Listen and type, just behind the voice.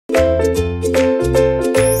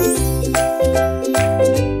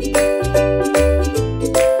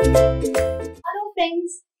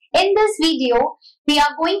video, we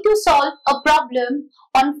are going to solve a problem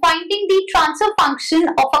on finding the transfer function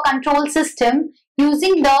of a control system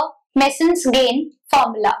using the Mason's gain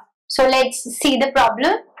formula. So let's see the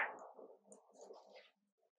problem.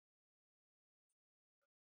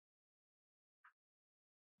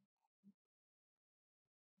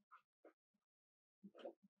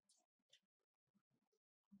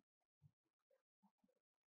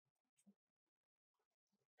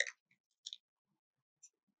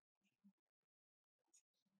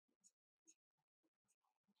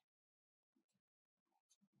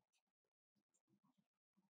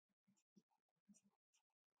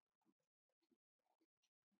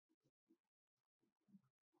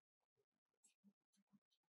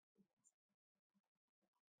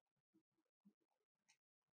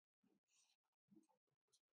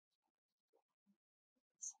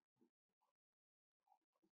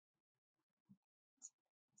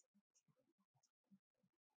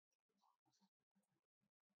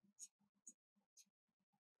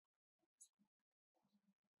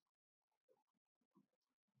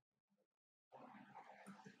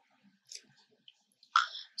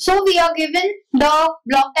 So we are given the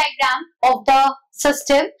block diagram of the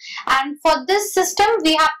system, and for this system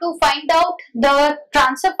we have to find out the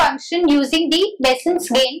transfer function using the Mason's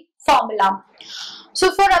gain formula. So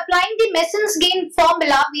for applying the Mason's gain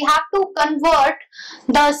formula, we have to convert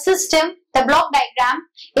the system, the block diagram,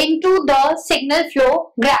 into the signal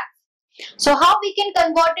flow graph. So how we can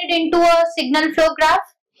convert it into a signal flow graph?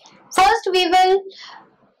 First we will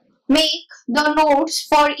make the nodes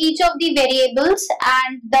for each of the variables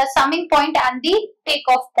and the summing point and the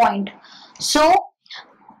takeoff point. So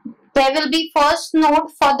there will be first node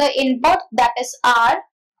for the input, that is R.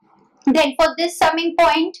 Then for this summing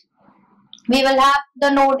point we will have the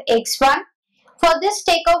node x1. For this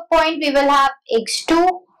takeoff point we will have x2.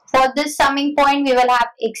 For this summing point we will have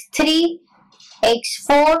x3,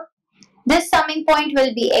 x4. This summing point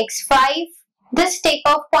will be x5. This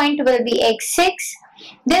takeoff point will be x6.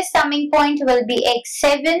 This summing point will be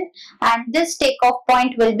x7, and this takeoff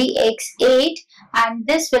point will be x8, and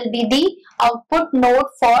this will be the output node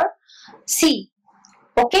for C.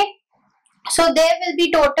 Okay. So there will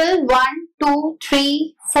be total 1, 2,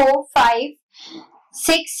 3, 4, 5,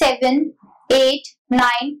 6, 7, 8,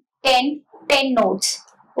 9, 10 nodes.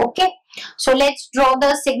 Okay. So let's draw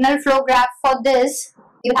the signal flow graph for this.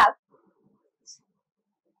 You have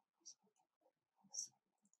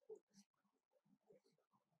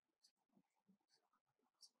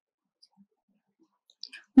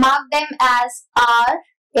mark them as R,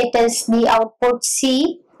 it is the output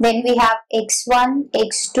C. Then we have x1,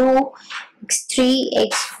 x2, x3,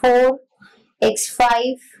 x4,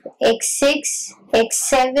 x5, x6,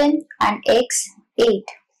 x7 and x8.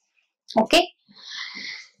 Okay.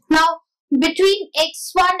 Now between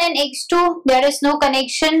x1 and x2 there is no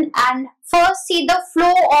connection, and first see the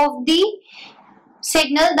flow of the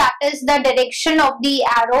signal, that is the direction of the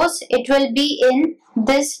arrows. It will be in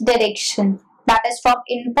this direction, that is from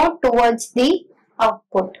input towards the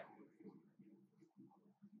output.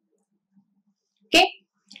 Okay.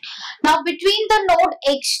 Now between the node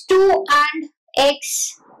x2 and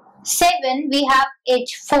x7 we have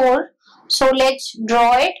h4. So let's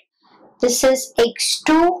draw it. This is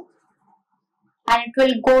x2 and it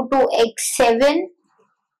will go to x7,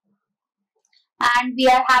 and we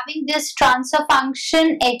are having this transfer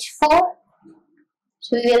function h4.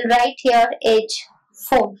 So we will write here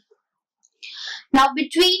h4. Now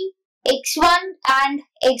between x1 and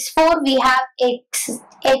x4 we have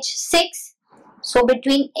h6. So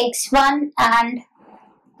between x1 and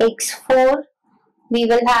x4 we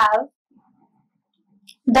will have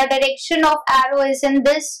the direction of arrow is in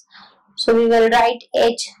this. So we will write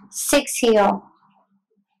h6 here.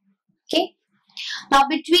 Okay. Now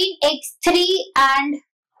between x3 and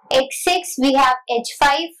x6 we have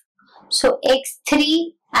h5. So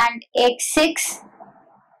x3 and x6.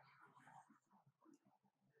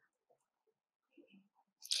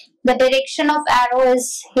 The direction of arrow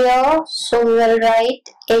is here, so we will write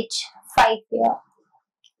h5 here.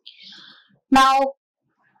 Now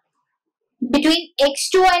between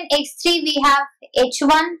x2 and x3 we have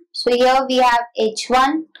h1, so here we have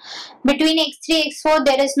h1. Between x3 and x4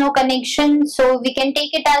 there is no connection, so we can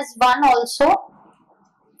take it as 1 also.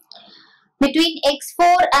 Between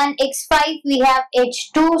x4 and x5 we have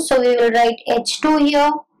h2, so we will write h2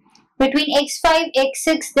 here. Between x5 and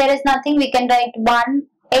x6 there is nothing, we can write 1.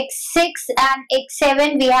 x6 and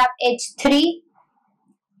x7 we have h3.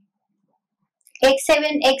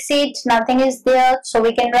 x7, x8 nothing is there, so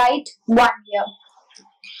we can write 1 here.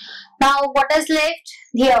 Now what is left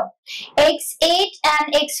here? x8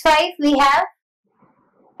 and x5 we have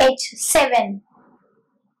H7.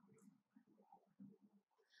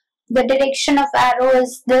 The direction of arrow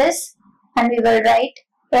is this, and we will write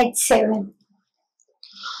H7.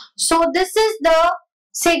 So this is the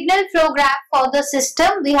signal flow graph for the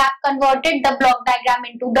system. We have converted the block diagram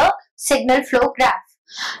into the signal flow graph.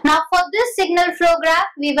 Now for this signal flow graph,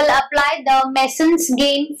 we will apply the Mason's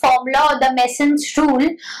gain formula or the Mason's rule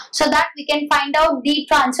so that we can find out the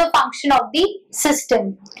transfer function of the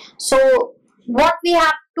system. So what we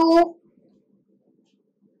have to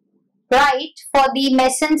write for the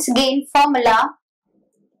Mason's gain formula,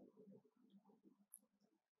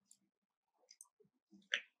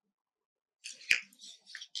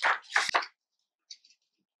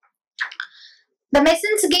 the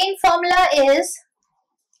Mason's gain formula is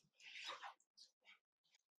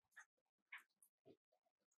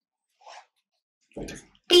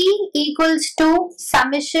T equals to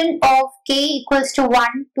summation of K equals to 1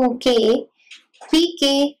 to K,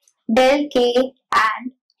 Pk, del K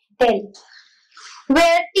and del,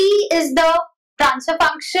 where T is the transfer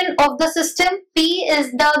function of the system, P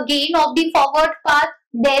is the gain of the forward path,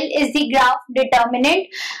 del is the graph determinant,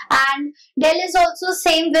 and del is also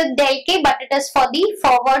same with del K, but it is for the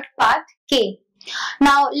forward path K.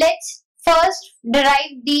 Now let's first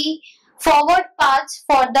derive the forward paths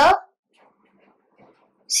for the,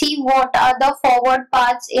 see what are the forward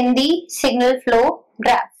paths in the signal flow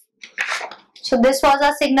graph. So this was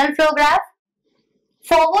a signal flow graph.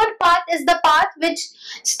 Forward path is the path which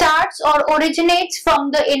starts or originates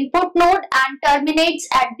from the input node and terminates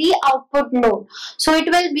at the output node. So it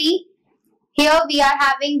will be, here we are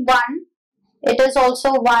having 1, it is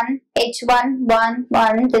also 1, H1, 1,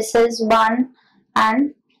 1, this is 1,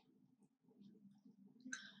 and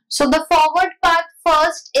so the forward path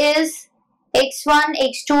first is x1,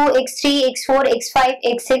 x2, x3, x4, x5,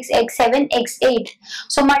 x6, x7, x8.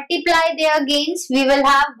 So multiply their gains, we will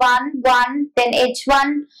have 1, 1, then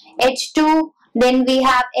h1, h2, then we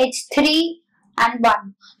have h3 and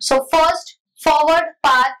 1. So first forward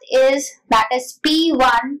path is, that is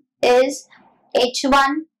P1 is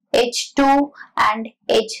h1, h2 and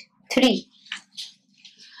h3.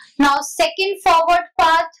 Now second forward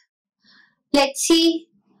path, let's see.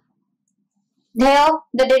 Here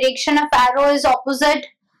the direction of arrow is opposite.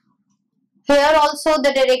 Here also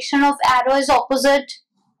the direction of arrow is opposite.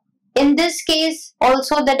 In this case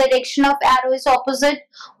also the direction of arrow is opposite.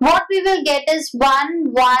 What we will get is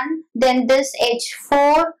 1, 1, then this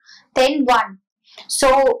H4, then 1.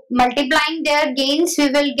 So multiplying their gains, we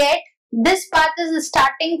will get this path is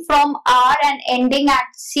starting from R and ending at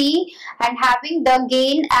C and having the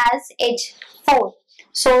gain as H4.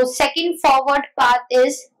 So second forward path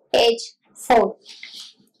is H4.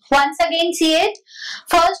 Once again see it.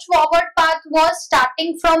 First forward path was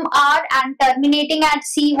starting from R and terminating at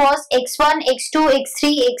C was x1, x2,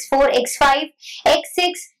 x3, x4, x5,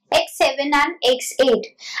 x6, x7 and x8.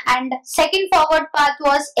 And second forward path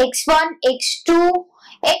was x1, x2,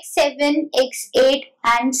 x7, x8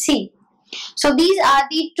 and C. So these are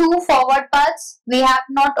the two forward paths. We have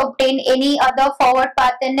not obtained any other forward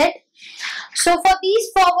path in it. So for these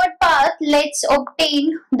forward path, let's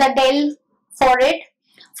obtain the del for it.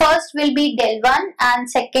 First will be del 1 and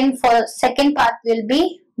second path will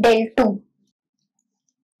be del 2.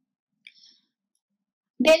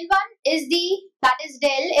 Del 1 is that is del,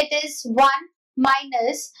 it is 1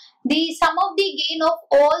 minus the sum of the gain of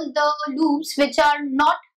all the loops which are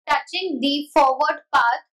not touching the forward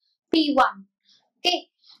path P1. Okay.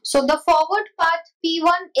 So the forward path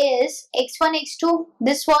P1 is x1, x2.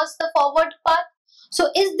 This was the forward path. So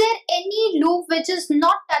is there any loop which is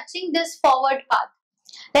not touching this forward path?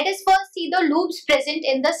 Let us first see the loops present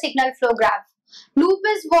in the signal flow graph. Loop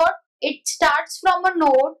is what? It starts from a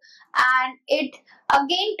node and it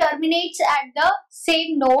again terminates at the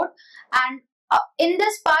same node, and in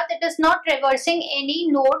this path it is not traversing any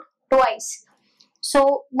node twice.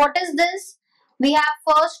 So what is this? We have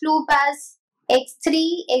first loop as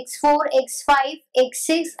x3, x4, x5,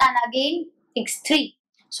 x6 and again x3.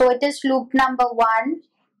 So it is loop number 1.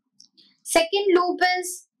 Second loop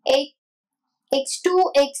is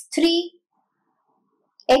x2, x3,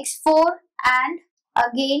 x4 and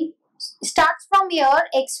again starts from here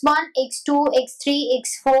x1, x2, x3,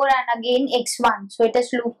 x4 and again x1. So it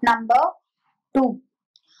is loop number 2.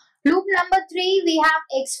 Loop number 3 we have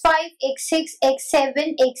x5, x6,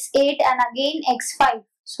 x7, x8 and again x5.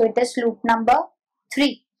 So it is loop number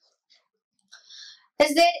 3.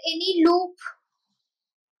 Is there any loop?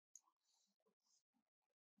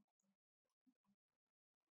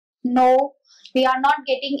 No, we are not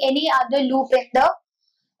getting any other loop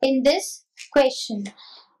in this question.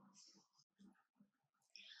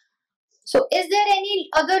 So is there any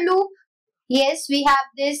other loop? Yes, we have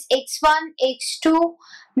this x1, x2,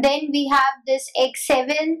 then we have this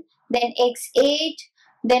x7, then x8,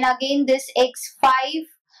 then again this x5,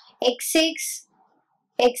 x6,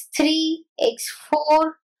 x3,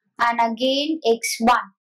 x4, and again x1.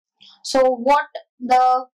 So what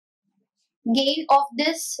the gain of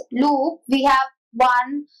this loop? We have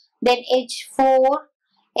 1, then h4,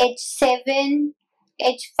 h7,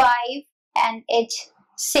 h5, and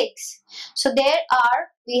h6. So there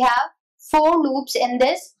are, we have 4 loops in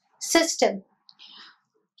this system.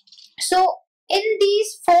 So in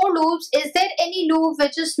these 4 loops, is there any loop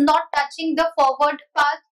which is not touching the forward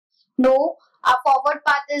path? No, our forward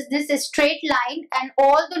path is this straight line, and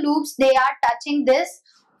all the loops, they are touching this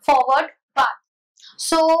forward path.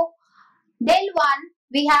 So del 1,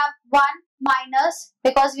 we have 1 minus,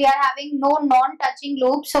 because we are having no non-touching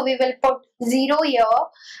loop, so we will put 0 here,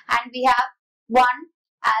 and we have 1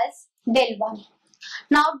 as del 1.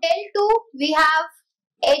 Now del 2, we have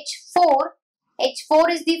h4. h4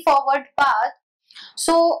 is the forward path.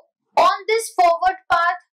 So on this forward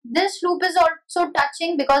path, this loop is also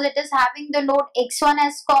touching because it is having the node x1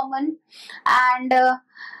 as common, and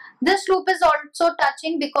this loop is also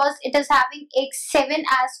touching because it is having x7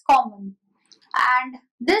 as common. And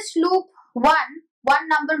this loop 1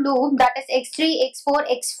 number loop, that is x3, x4,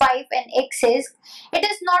 x5 and x6, it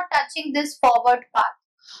is not touching this forward path.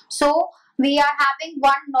 So we are having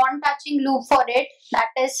one non-touching loop for it, that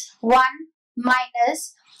is 1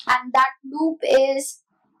 minus, and that loop is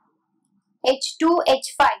h2,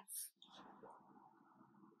 h5.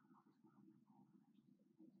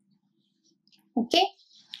 Okay,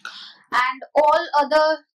 and all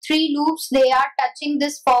other 3 loops, they are touching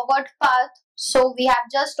this forward path. So we have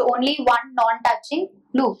just only one non-touching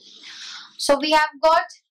loop. So we have got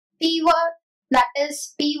P1, that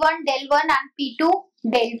is P1 del 1 and P2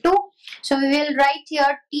 del 2. So we will write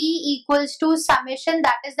here T equals to summation,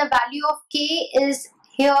 that is the value of K is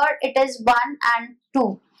here, it is 1 and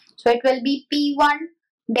 2. So it will be P1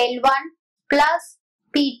 del 1 plus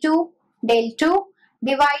P2 del 2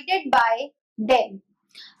 divided by del.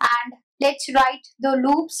 And let's write the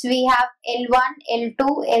loops. We have L1,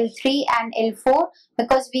 L2, L3 and L4,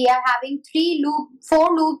 because we are having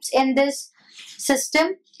 4 loops in this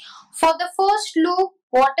system. For the first loop,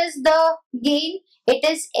 what is the gain? It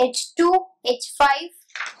is H2, H5.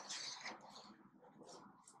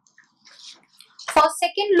 For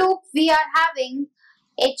second loop, we are having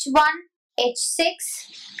H1, H6.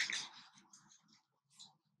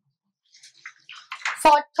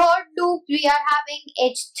 For third loop, we are having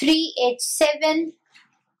H3, H7.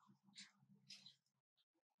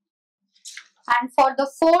 And for the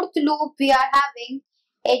fourth loop, we are having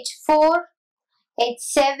H4,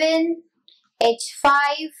 H7,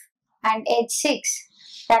 H5 and H6.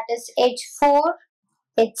 That is H4,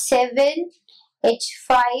 H7,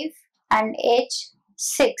 H5 and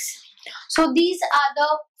H6. So these are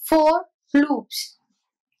the 4 loops.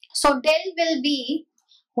 So del will be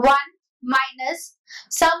 1 minus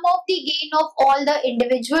sum of the gain of all the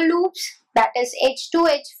individual loops, that is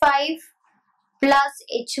H2, H5 plus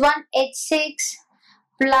H1, H6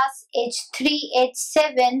 plus H3,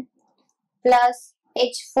 H7 plus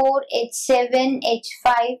H4, H7,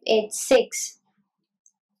 H5, H6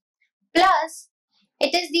 plus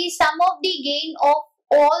it is the sum of the gain of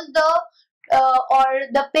all the or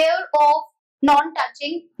the pair of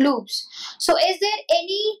non-touching loops. So is there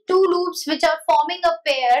any 2 loops which are forming a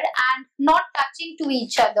pair and not touching to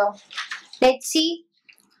each other? Let's see.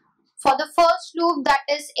 For the first loop, that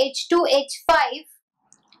is H2, H5,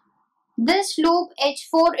 this loop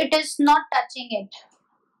H4, it is not touching it.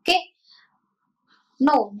 Okay.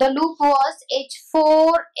 No, the loop was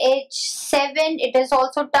H4, H7, it is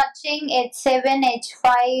also touching, H7,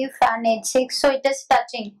 H5 and H6, so it is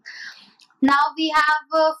touching. Now we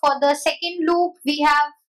have for the second loop, we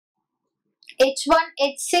have H1,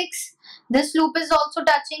 H6, this loop is also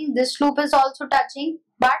touching, this loop is also touching,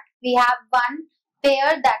 but we have one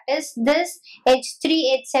pair, that is this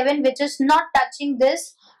H3, H7, which is not touching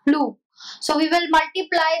this loop. So we will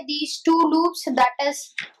multiply these 2 loops, that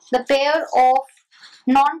is the pair of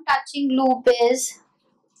non-touching loop is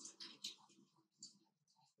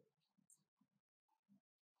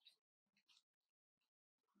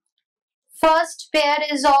first pair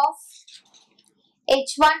is of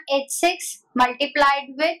H1, H6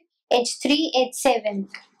 multiplied with H3, H7.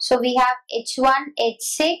 So we have H1,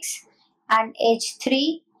 H6 and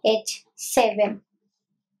H3, H7.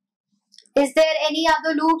 Is there any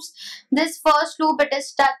other loops? This first loop, it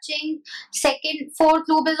is touching second, fourth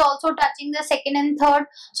loop is also touching the second and third.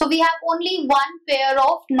 So we have only one pair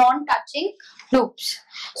of non-touching loops.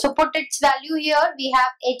 So put its value here. We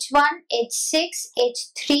have H1, H6,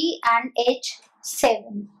 H3 and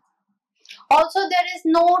H7. Also, there is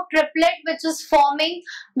no triplet which is forming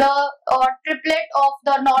the triplet of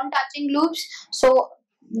the non-touching loops. So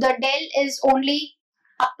the del is only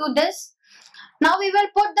up to this. Now we will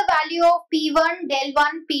put the value of P1, del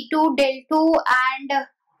 1, P2, del 2 and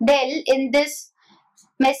del in this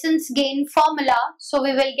Mason's gain formula. So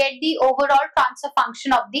we will get the overall transfer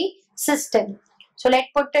function of the system. So let's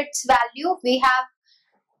put its value. We have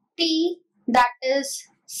T, that is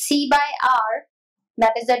C by R,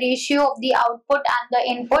 that is the ratio of the output and the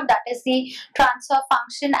input, that is the transfer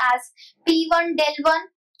function, as P1 del 1.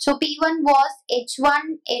 So P1 was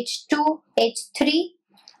H1, H2, H3.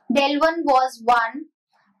 Del 1 was 1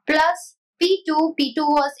 plus P2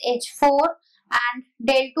 was H4 and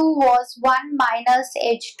del 2 was 1 minus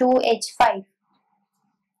H2, H5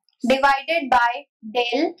 divided by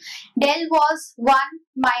del. Del was 1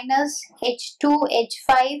 minus H2,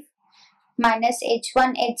 H5 minus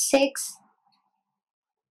H1, H6 .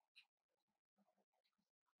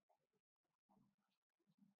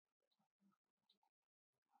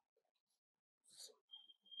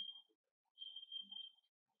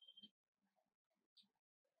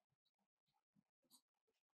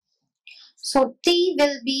 So T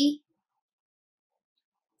will be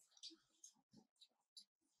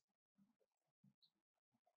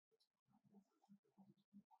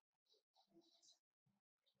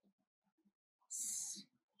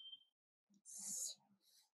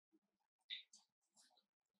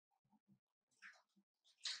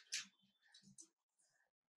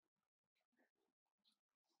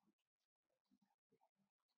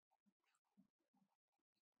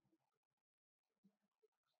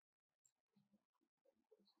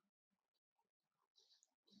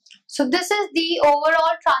So this is the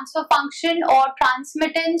overall transfer function or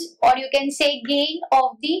transmittance, or you can say gain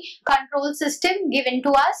of the control system given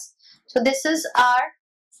to us. So this is our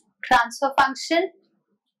transfer function.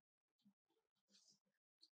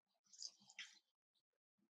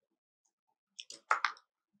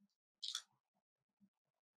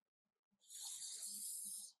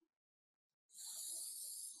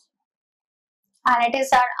 And it is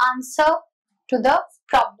our answer to the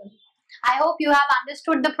problem. I hope you have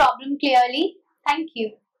understood the problem clearly. Thank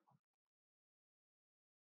you.